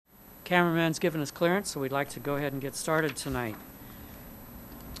cameraman's given us clearance, so we'd like to go ahead and get started tonight.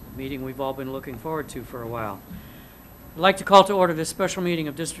 A meeting we've all been looking forward to for a while. I'd like to call to order this special meeting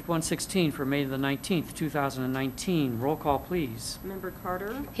of District 116 for May the 19th, 2019. Roll call, please. Member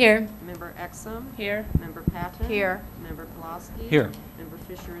Carter? Here. Member Exum? Here. Member Patton? Here. Member Pulaski? Here. Member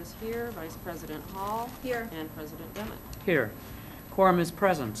Fisher is here. Vice President Hall? Here. And President Demmett. Here. Quorum is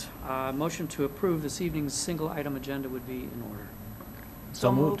present. Motion to approve this evening's single item agenda would be in order.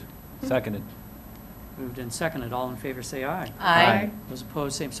 So moved. Seconded. Moved and seconded. All in favor say aye. Aye. Those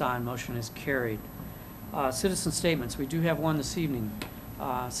opposed, same sign. Motion is carried. Citizen statements. We do have one this evening.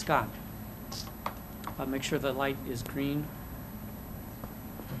 Scott, make sure the light is green.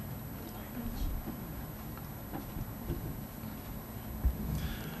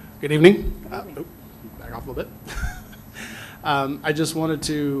 Good evening. Back off a little bit. I just wanted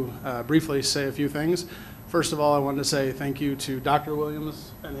to briefly say a few things. First of all, I wanted to say thank you to Dr.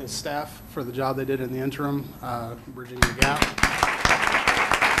 Williams and his staff for the job they did in the interim, bridging the gap.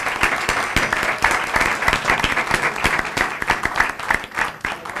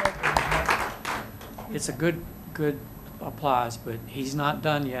 It's a good applause, but he's not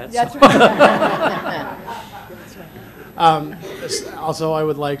done yet. That's so. right. Also, I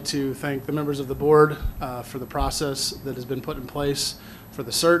would like to thank the members of the board for the process that has been put in place for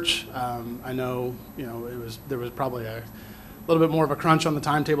the search. I know, there was probably a little bit more of a crunch on the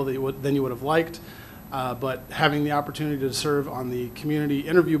timetable than you would have liked, but having the opportunity to serve on the community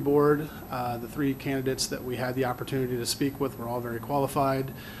interview board, the three candidates that we had the opportunity to speak with were all very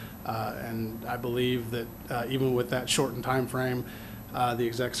qualified, and I believe that even with that shortened time frame, the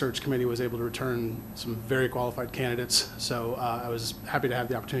exec search committee was able to return some very qualified candidates, so I was happy to have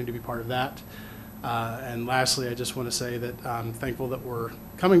the opportunity to be part of that. And lastly, I just want to say that I'm thankful that we're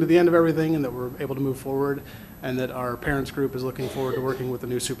coming to the end of everything and that we're able to move forward, and that our parents group is looking forward to working with the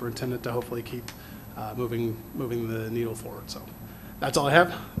new superintendent to hopefully keep moving the needle forward. So that's all I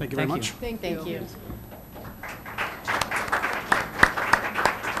have. Thank you very much. Thank you.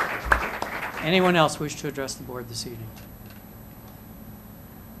 Anyone else wish to address the board this evening?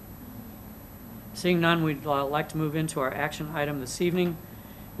 Seeing none, we'd like to move into our action item this evening,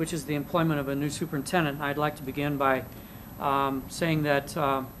 which is the employment of a new superintendent. And I'd like to begin by saying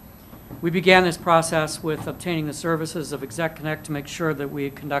that we began this process with obtaining the services of Exec Connect to make sure that we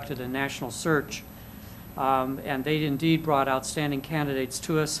had conducted a national search. And they indeed brought outstanding candidates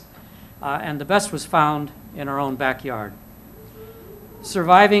to us, and the best was found in our own backyard.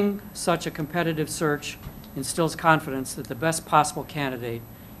 Surviving such a competitive search instills confidence that the best possible candidate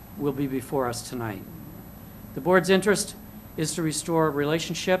will be before us tonight. The board's interest is to restore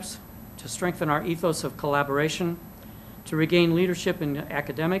relationships, to strengthen our ethos of collaboration, to regain leadership in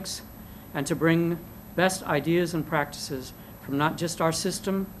academics, and to bring best ideas and practices from not just our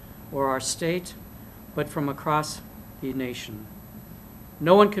system or our state, but from across the nation.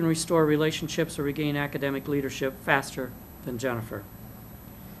 No one can restore relationships or regain academic leadership faster than Jennifer.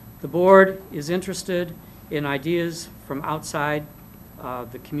 The board is interested in ideas from outside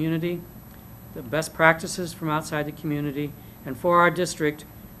the community, the best practices from outside the community, and for our district,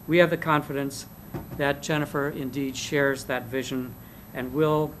 we have the confidence that Jennifer indeed shares that vision and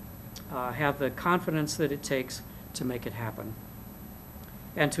will have the confidence that it takes to make it happen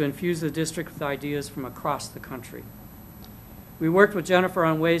and to infuse the district with ideas from across the country. We worked with Jennifer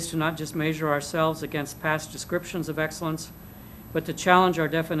on ways to not just measure ourselves against past descriptions of excellence, but to challenge our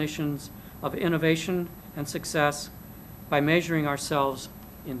definitions of innovation and success by measuring ourselves,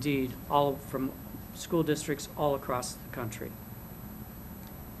 indeed, all from school districts all across the country.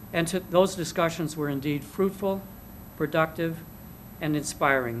 And those discussions were indeed fruitful, productive, and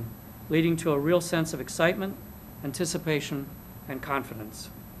inspiring, leading to a real sense of excitement, anticipation, and confidence.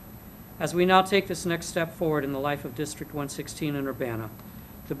 As we now take this next step forward in the life of District 116 in Urbana,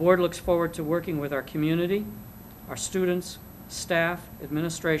 the board looks forward to working with our community, our students, staff,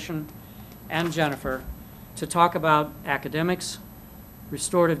 administration, and Jennifer to talk about academics,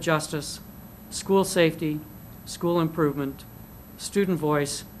 restorative justice, school safety, school improvement, student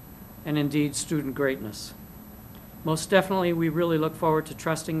voice, and indeed student greatness. Most definitely, we really look forward to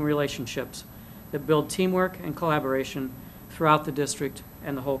trusting relationships that build teamwork and collaboration throughout the district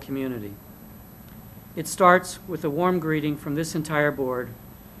and the whole community. It starts with a warm greeting from this entire board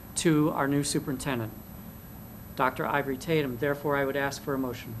to our new superintendent, Dr. Ivory Tatum. Therefore, I would ask for a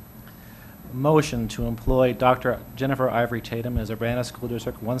motion. Motion to employ Dr. Jennifer Ivory Tatum as Urbana School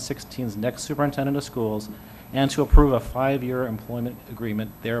District 116's next superintendent of schools, and to approve a 5-year employment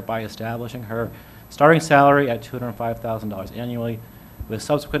agreement, thereby establishing her starting salary at $205,000 annually, with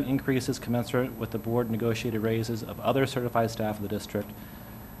subsequent increases commensurate with the board negotiated raises of other certified staff of the district.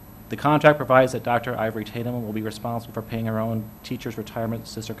 The contract provides that Dr. Ivory Tatum will be responsible for paying her own teacher's retirement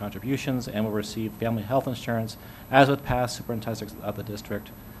sister contributions and will receive family health insurance, as with past superintendents of the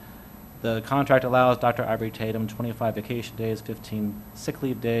district. The contract allows Dr. Ivory Tatum 25 vacation days, 15 sick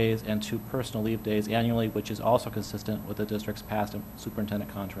leave days, and 2 personal leave days annually, which is also consistent with the district's past superintendent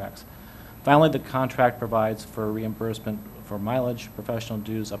contracts. Finally, the contract provides for reimbursement for mileage, professional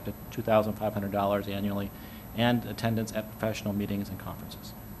dues up to $2,500 annually, and attendance at professional meetings and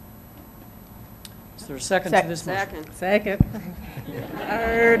conferences. Is there a second to this motion? Second. Second.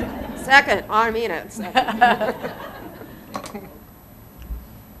 Third. Second, I mean it. Second.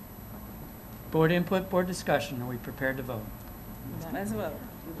 Board input, board discussion. Are we prepared to vote? Might as well.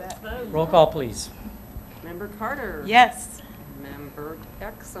 Roll call, please. Member Carter. Yes. Member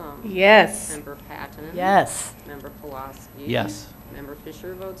Exum. Yes. Member Patton. Yes. Member Pulaski. Yes. Member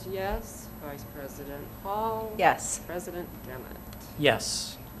Fisher votes yes. Vice President Hall. Yes. President Demmett.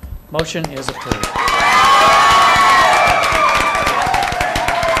 Yes. Motion is approved.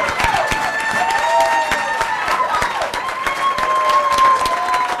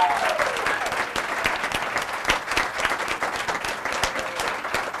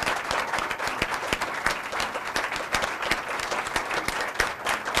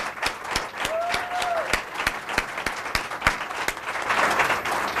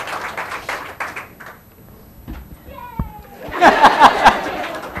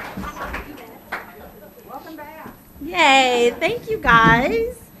 Yay, thank you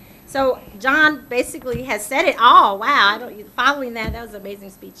guys. So John basically has said it all. Wow, following that was an amazing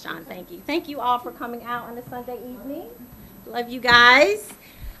speech, John. Thank you. Thank you all for coming out on a Sunday evening. Love you guys.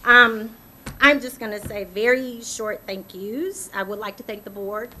 I'm just going to say very short thank yous. I would like to thank the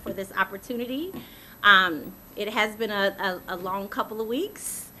board for this opportunity. It has been a long couple of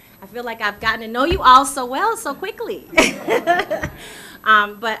weeks. I feel like I've gotten to know you all so well so quickly.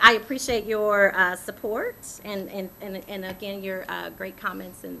 But I appreciate your support and again, your great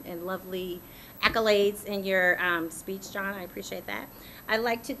comments and lovely accolades in your speech, John. I appreciate that. I'd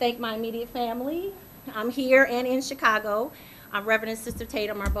like to thank my immediate family here and in Chicago. Reverend and Sister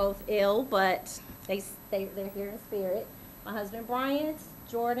Tatum are both ill, but they're here in spirit. My husband, Bryant,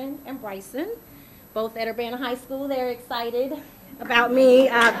 Jordan, and Bryson, both at Urbana High School. They're excited about me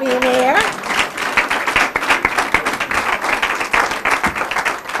being there.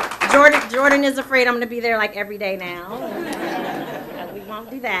 Jordan is afraid I'm going to be there like every day now. We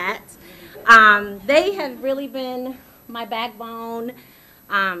won't do that. They have really been my backbone.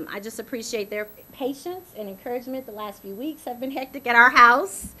 I just appreciate their patience and encouragement. The last few weeks have been hectic at our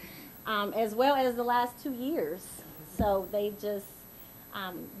house, as well as the last 2 years. So they've just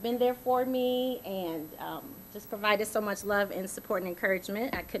been there for me and just provided so much love and support and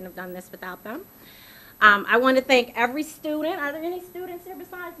encouragement. I couldn't have done this without them. I want to thank every student. Are there any students here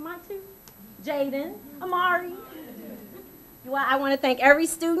besides my two? Jaden, Amari. Well, I want to thank every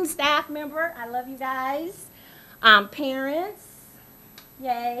student, staff member. I love you guys. Parents,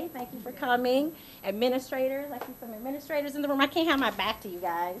 yay, thank you for coming. Administrators, I see some administrators in the room. I can't have my back to you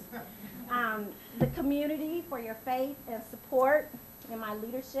guys. The community for your faith and support in my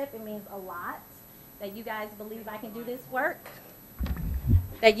leadership. It means a lot that you guys believe I can do this work.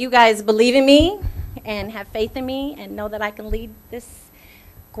 That you guys believe in me and have faith in me and know that I can lead this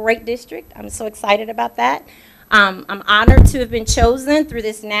great district. I'm so excited about that. I'm honored to have been chosen through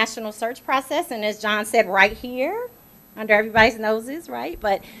this national search process, and as John said, right here, under everybody's noses, right?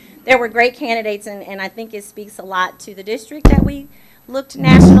 But there were great candidates, and I think it speaks a lot to the district that we looked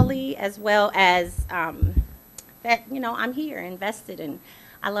nationally, as well as that, you know, I'm here, invested, and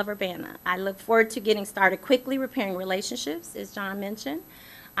I love Urbana. I look forward to getting started quickly, repairing relationships, as John mentioned,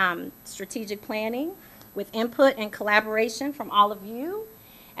 strategic planning with input and collaboration from all of you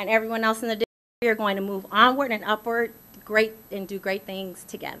and everyone else in the district. We are going to move onward and upward, and do great things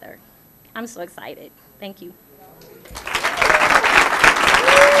together. I'm so excited. Thank you.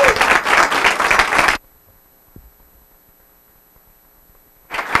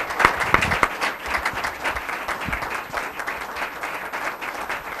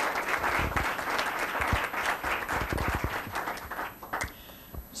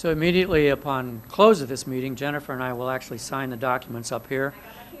 So immediately upon close of this meeting, Jennifer and I will actually sign the documents up here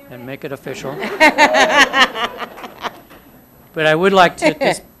and make it official. But I would like to, at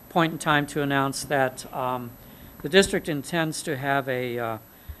this point in time, to announce that the district intends to have a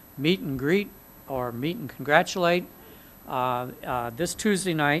meet and greet or meet and congratulate this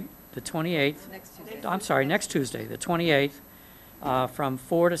Tuesday night, the 28th. Next Tuesday, the 28th, from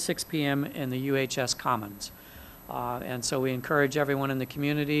 4 to 6 p.m. in the UHS Commons. And so we encourage everyone in the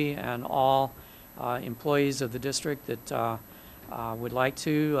community and all employees of the district that would like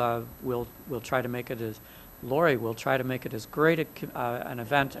to, we'll try to make it as, Lori will try to make it as great an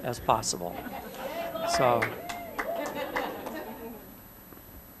event as possible. So,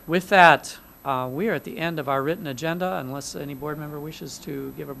 with that, we are at the end of our written agenda, unless any board member wishes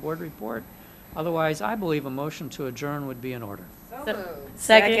to give a board report. Otherwise, I believe a motion to adjourn would be in order. So moved.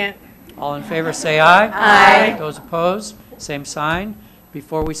 Second. All in favor, say aye. Aye. Those opposed, same sign.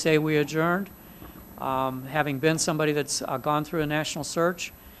 Before we say we adjourned, having been somebody that's gone through a national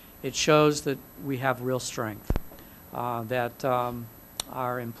search, it shows that we have real strength, that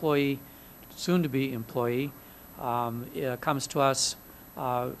our employee, soon-to-be employee, comes to us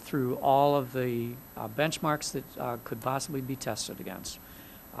through all of the benchmarks that could possibly be tested against.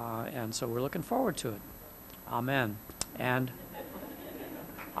 And so we're looking forward to it. Amen. And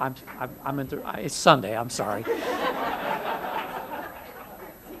it's Sunday, I'm sorry.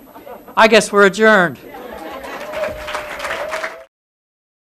 I guess we're adjourned.